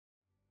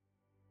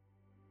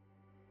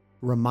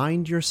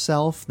Remind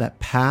yourself that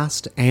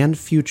past and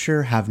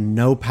future have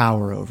no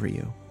power over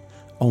you,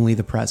 only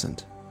the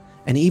present.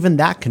 And even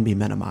that can be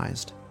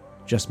minimized.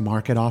 Just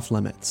mark it off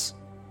limits.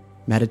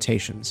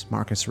 Meditations,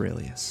 Marcus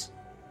Aurelius.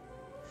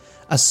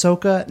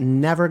 Ahsoka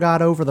never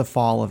got over the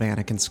fall of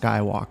Anakin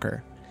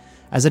Skywalker.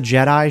 As a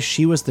Jedi,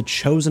 she was the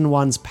Chosen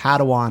One's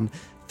Padawan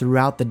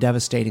throughout the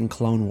devastating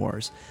Clone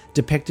Wars,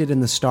 depicted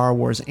in the Star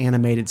Wars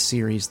animated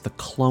series The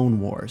Clone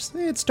Wars.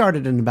 It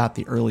started in about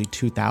the early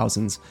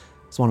 2000s.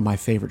 It's one of my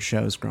favorite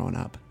shows growing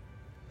up.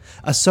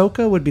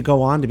 Ahsoka would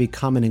go on to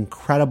become an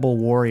incredible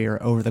warrior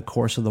over the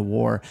course of the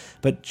war,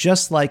 but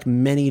just like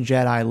many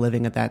Jedi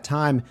living at that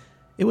time,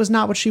 it was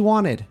not what she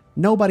wanted.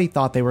 Nobody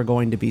thought they were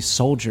going to be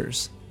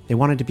soldiers. They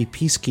wanted to be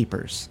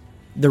peacekeepers.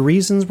 The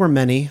reasons were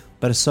many,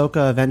 but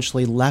Ahsoka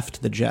eventually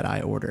left the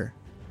Jedi Order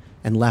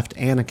and left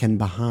Anakin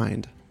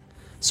behind.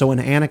 So when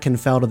Anakin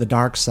fell to the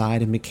dark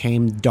side and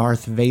became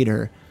Darth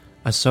Vader,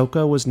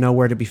 Ahsoka was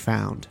nowhere to be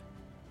found.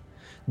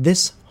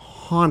 This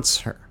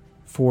haunts her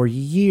for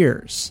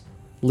years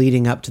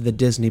leading up to the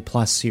Disney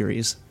Plus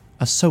series,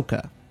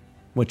 Ahsoka,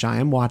 which I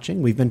am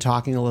watching. We've been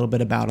talking a little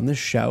bit about on this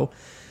show.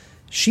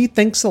 She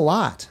thinks a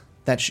lot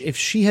that if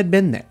she had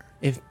been there,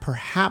 if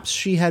perhaps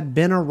she had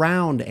been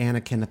around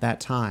Anakin at that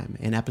time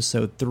in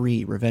Episode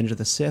 3, Revenge of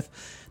the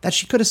Sith, that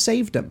she could have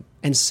saved him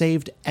and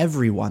saved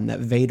everyone that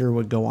Vader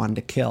would go on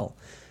to kill.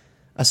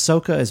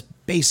 Ahsoka is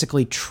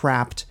basically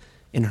trapped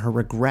in her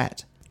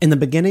regret. In the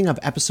beginning of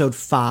Episode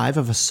 5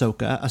 of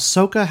Ahsoka,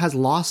 Ahsoka has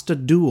lost a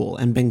duel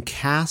and been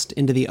cast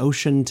into the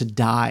ocean to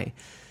die.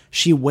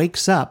 She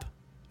wakes up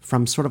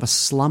from sort of a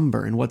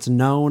slumber in what's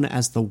known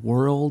as the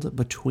world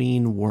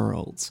between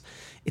worlds.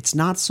 It's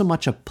not so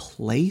much a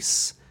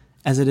place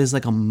as it is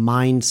like a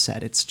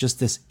mindset. It's just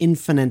this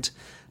infinite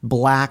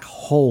black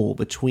hole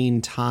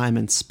between time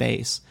and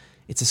space.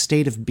 It's a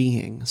state of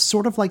being,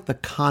 sort of like the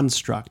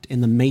construct in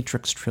the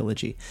Matrix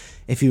trilogy,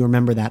 if you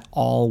remember that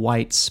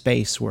all-white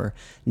space where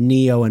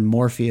Neo and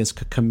Morpheus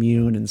could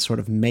commune and sort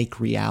of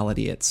make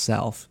reality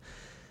itself.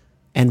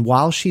 And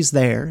while she's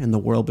there in the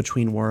world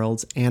between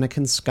worlds,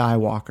 Anakin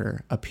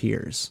Skywalker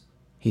appears.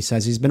 He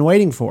says he's been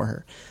waiting for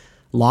her.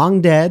 Long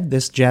dead,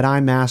 this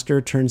Jedi Master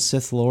turned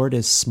Sith Lord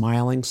is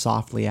smiling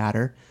softly at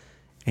her,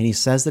 and he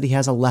says that he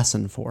has a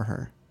lesson for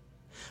her.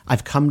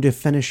 "I've come to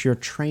finish your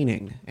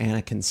training,"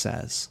 Anakin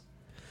says.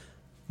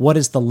 "What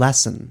is the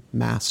lesson,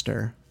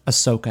 Master?"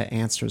 Ahsoka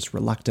answers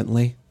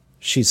reluctantly.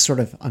 She's sort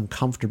of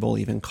uncomfortable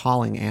even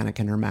calling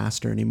Anakin her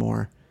master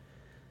anymore.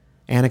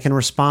 Anakin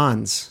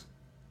responds,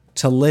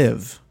 "To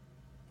live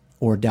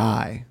or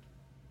die."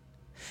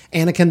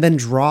 Anakin then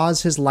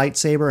draws his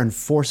lightsaber and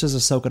forces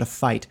Ahsoka to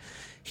fight.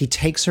 He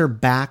takes her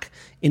back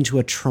into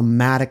a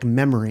traumatic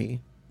memory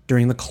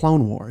during the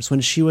Clone Wars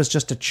when she was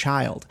just a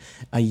child,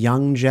 a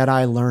young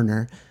Jedi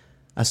learner.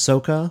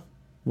 Ahsoka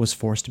was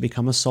forced to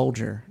become a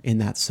soldier in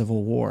that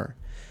civil war.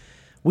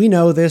 We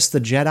know this.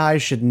 The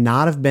Jedi should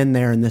not have been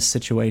there in this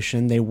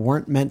situation. They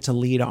weren't meant to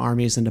lead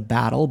armies into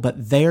battle,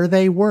 but there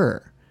they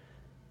were.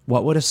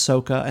 What would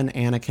Ahsoka and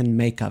Anakin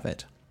make of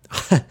it?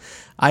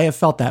 I have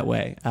felt that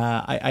way.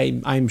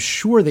 I'm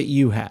sure that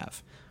you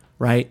have,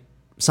 right?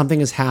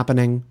 Something is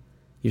happening.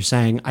 You're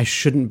saying, I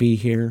shouldn't be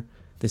here.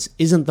 This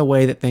isn't the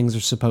way that things are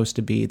supposed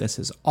to be. This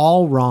is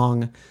all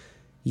wrong.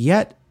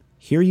 Yet,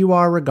 here you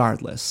are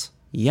regardless.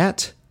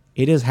 Yet,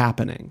 it is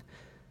happening.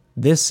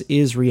 This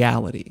is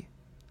reality.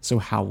 So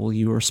how will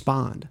you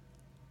respond?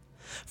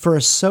 For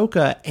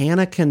Ahsoka,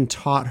 Anakin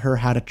taught her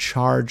how to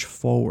charge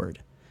forward.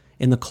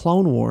 In the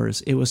Clone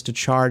Wars, it was to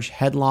charge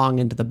headlong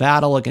into the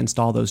battle against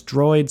all those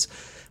droids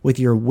with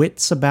your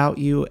wits about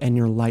you and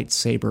your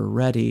lightsaber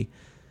ready.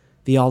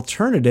 The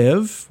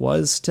alternative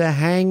was to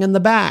hang in the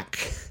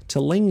back,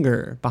 to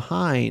linger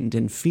behind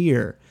in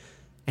fear,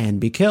 and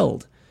be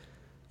killed.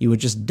 You would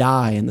just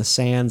die in the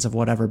sands of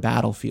whatever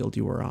battlefield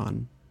you were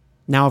on.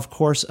 Now, of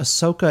course,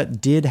 Ahsoka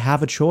did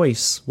have a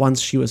choice once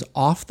she was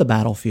off the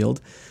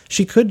battlefield.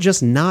 She could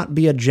just not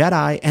be a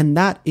Jedi, and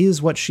that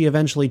is what she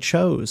eventually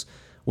chose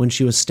when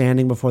she was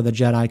standing before the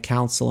Jedi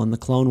Council in the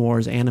Clone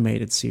Wars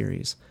animated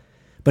series.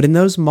 But in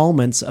those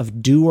moments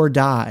of do or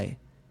die,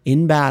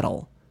 in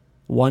battle,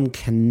 one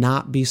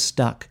cannot be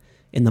stuck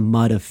in the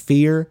mud of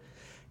fear,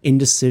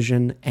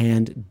 indecision,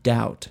 and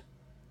doubt.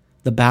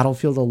 The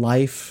battlefield of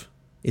life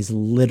is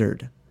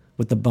littered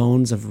with the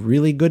bones of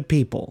really good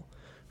people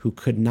who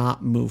could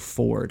not move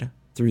forward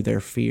through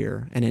their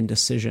fear and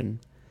indecision.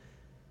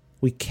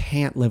 We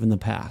can't live in the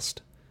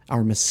past.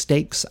 Our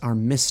mistakes, our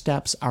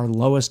missteps, our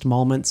lowest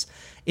moments,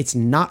 it's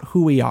not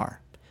who we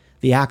are.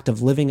 The act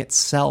of living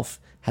itself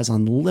has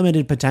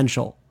unlimited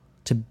potential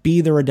to be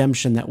the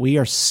redemption that we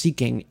are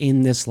seeking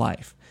in this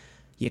life.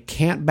 You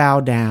can't bow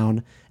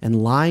down,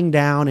 and lying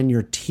down in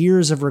your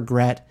tears of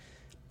regret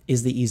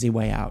is the easy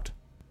way out.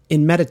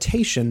 In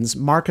Meditations,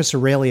 Marcus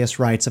Aurelius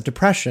writes of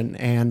depression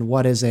and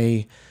what is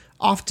a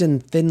often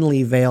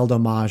thinly veiled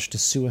homage to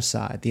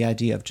suicide, the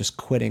idea of just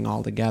quitting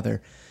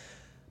altogether.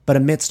 But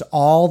amidst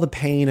all the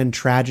pain and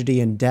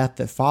tragedy and death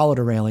that followed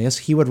Aurelius,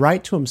 he would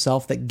write to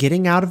himself that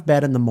getting out of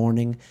bed in the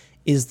morning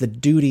is the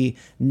duty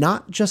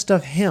not just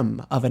of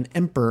him, of an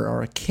emperor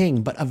or a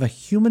king, but of a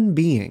human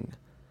being.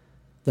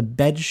 The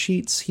bed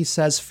sheets, he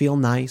says, feel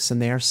nice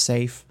and they are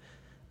safe,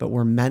 but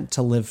we're meant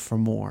to live for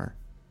more.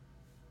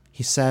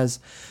 He says,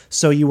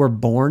 so you were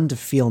born to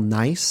feel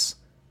nice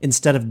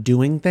instead of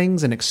doing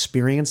things and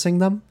experiencing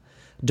them?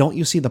 Don't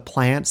you see the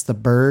plants, the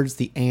birds,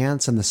 the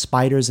ants, and the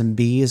spiders and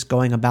bees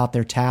going about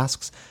their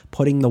tasks,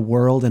 putting the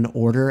world in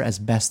order as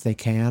best they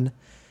can?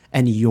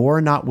 And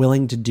you're not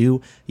willing to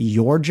do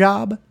your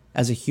job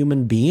as a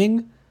human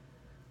being?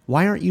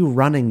 Why aren't you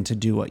running to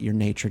do what your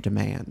nature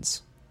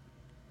demands?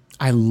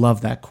 I love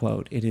that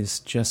quote. It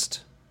is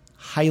just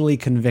highly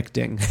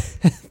convicting,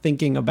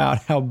 thinking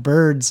about how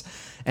birds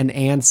and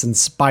ants and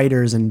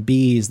spiders and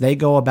bees, they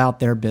go about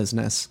their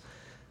business.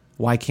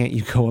 Why can't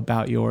you go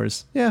about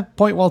yours? Yeah,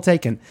 point well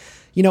taken.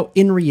 You know,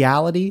 in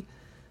reality,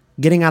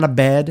 getting out of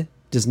bed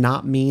does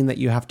not mean that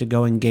you have to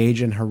go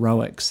engage in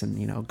heroics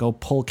and, go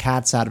pull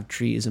cats out of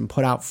trees and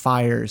put out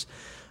fires.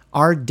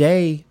 Our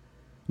day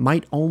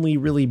might only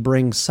really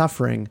bring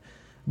suffering,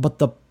 but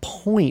the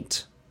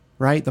point,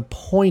 right? The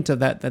point of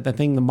that the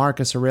thing that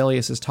Marcus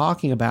Aurelius is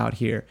talking about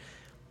here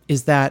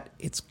is that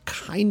it's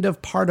kind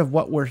of part of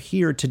what we're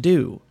here to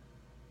do,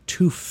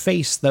 to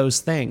face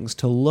those things,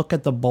 to look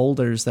at the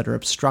boulders that are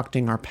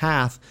obstructing our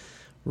path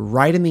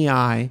right in the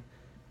eye,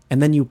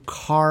 and then you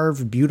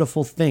carve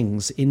beautiful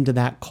things into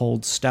that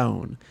cold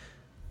stone.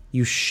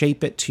 You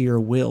shape it to your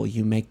will.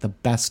 You make the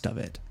best of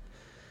it.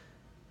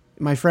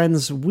 My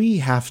friends, we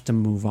have to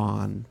move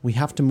on. We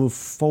have to move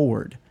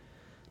forward.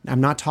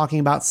 I'm not talking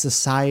about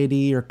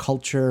society or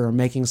culture or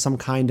making some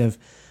kind of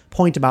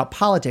point about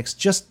politics.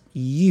 Just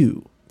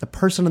you, the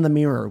person in the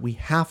mirror. We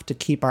have to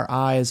keep our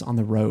eyes on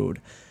the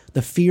road.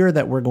 The fear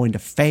that we're going to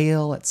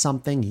fail at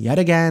something yet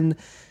again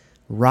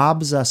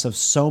robs us of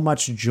so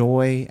much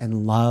joy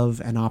and love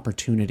and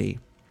opportunity.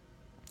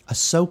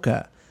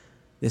 Ahsoka,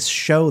 this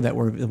show that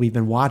we've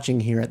been watching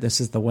here at This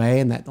Is the Way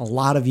and that a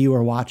lot of you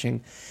are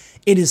watching,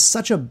 it is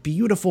such a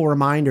beautiful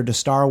reminder to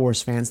Star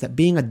Wars fans that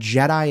being a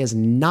Jedi is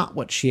not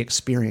what she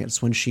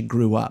experienced when she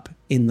grew up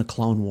in the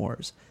Clone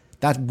Wars.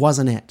 That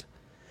wasn't it.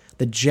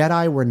 The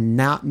Jedi were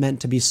not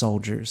meant to be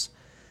soldiers,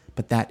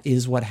 but that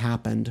is what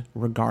happened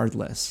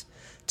regardless.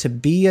 To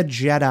be a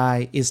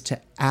Jedi is to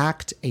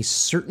act a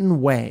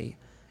certain way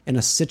in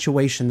a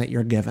situation that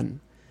you're given.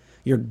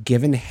 You're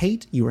given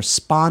hate, you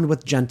respond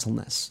with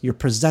gentleness. You're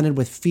presented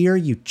with fear,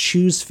 you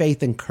choose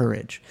faith and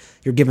courage.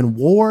 You're given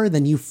war,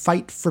 then you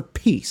fight for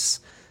peace.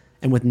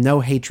 And with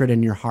no hatred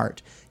in your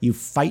heart, you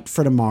fight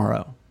for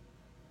tomorrow.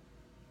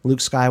 Luke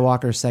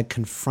Skywalker said,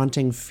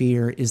 confronting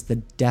fear is the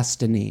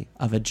destiny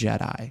of a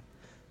Jedi.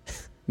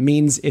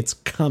 Means it's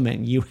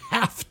coming. You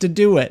have to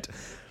do it.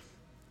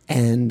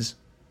 And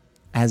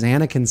as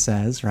Anakin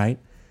says, right,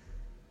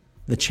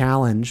 the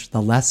challenge,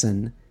 the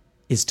lesson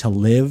is to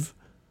live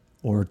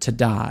or to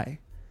die.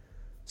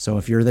 So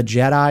if you're the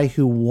Jedi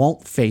who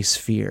won't face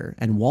fear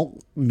and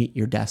won't meet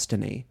your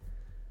destiny,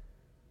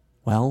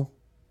 well,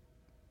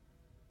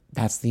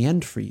 that's the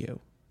end for you.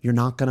 You're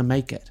not going to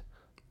make it.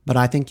 But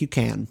I think you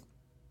can.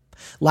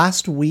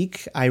 Last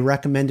week, I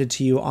recommended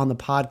to you on the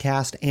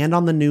podcast and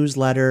on the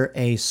newsletter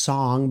a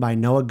song by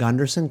Noah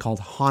Gunderson called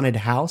Haunted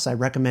House. I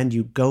recommend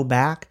you go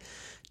back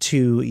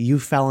to You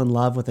Fell in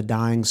Love with a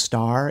Dying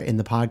Star in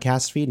the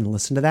podcast feed and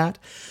listen to that.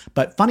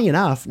 But funny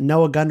enough,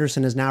 Noah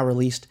Gunderson has now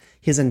released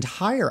his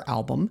entire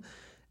album,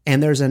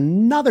 and there's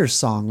another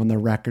song on the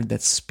record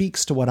that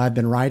speaks to what I've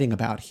been writing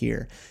about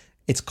here.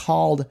 It's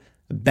called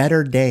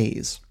Better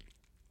Days.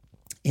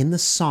 In the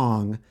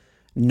song,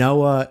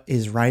 Noah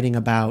is writing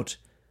about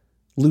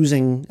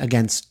losing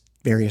against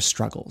various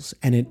struggles.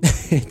 And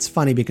it's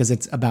funny because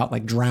it's about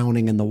like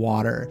drowning in the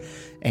water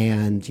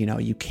and,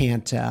 you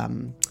can't,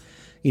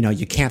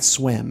 you can't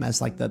swim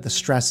as like the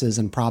stresses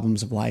and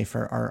problems of life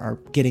are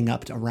getting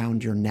up to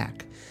around your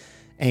neck.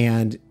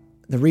 And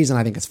the reason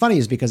I think it's funny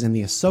is because in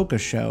the Ahsoka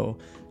show,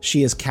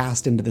 she is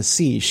cast into the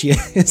sea. She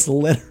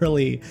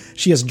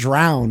is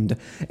drowned.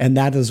 And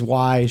that is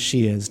why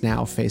she is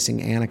now facing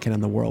Anakin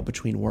in the world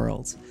between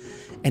worlds.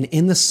 And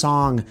in the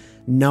song,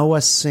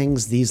 Noah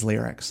sings these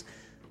lyrics.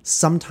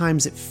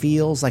 Sometimes it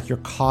feels like you're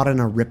caught in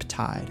a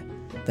riptide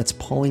that's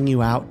pulling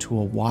you out to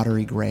a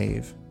watery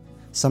grave.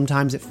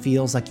 Sometimes it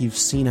feels like you've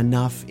seen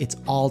enough, it's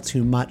all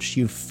too much,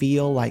 you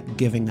feel like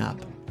giving up.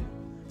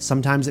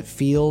 Sometimes it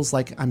feels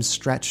like I'm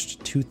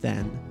stretched too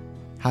thin.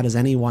 How does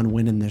anyone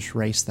win in this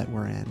race that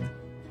we're in?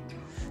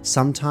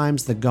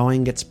 Sometimes the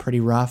going gets pretty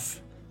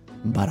rough,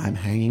 but I'm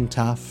hanging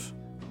tough.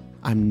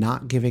 I'm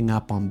not giving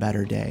up on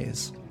better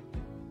days.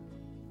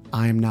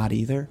 I am not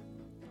either.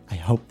 I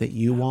hope that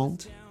you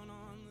won't.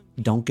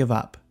 Don't give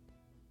up.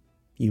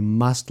 You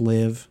must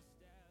live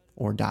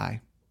or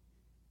die.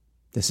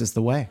 This is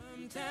the way.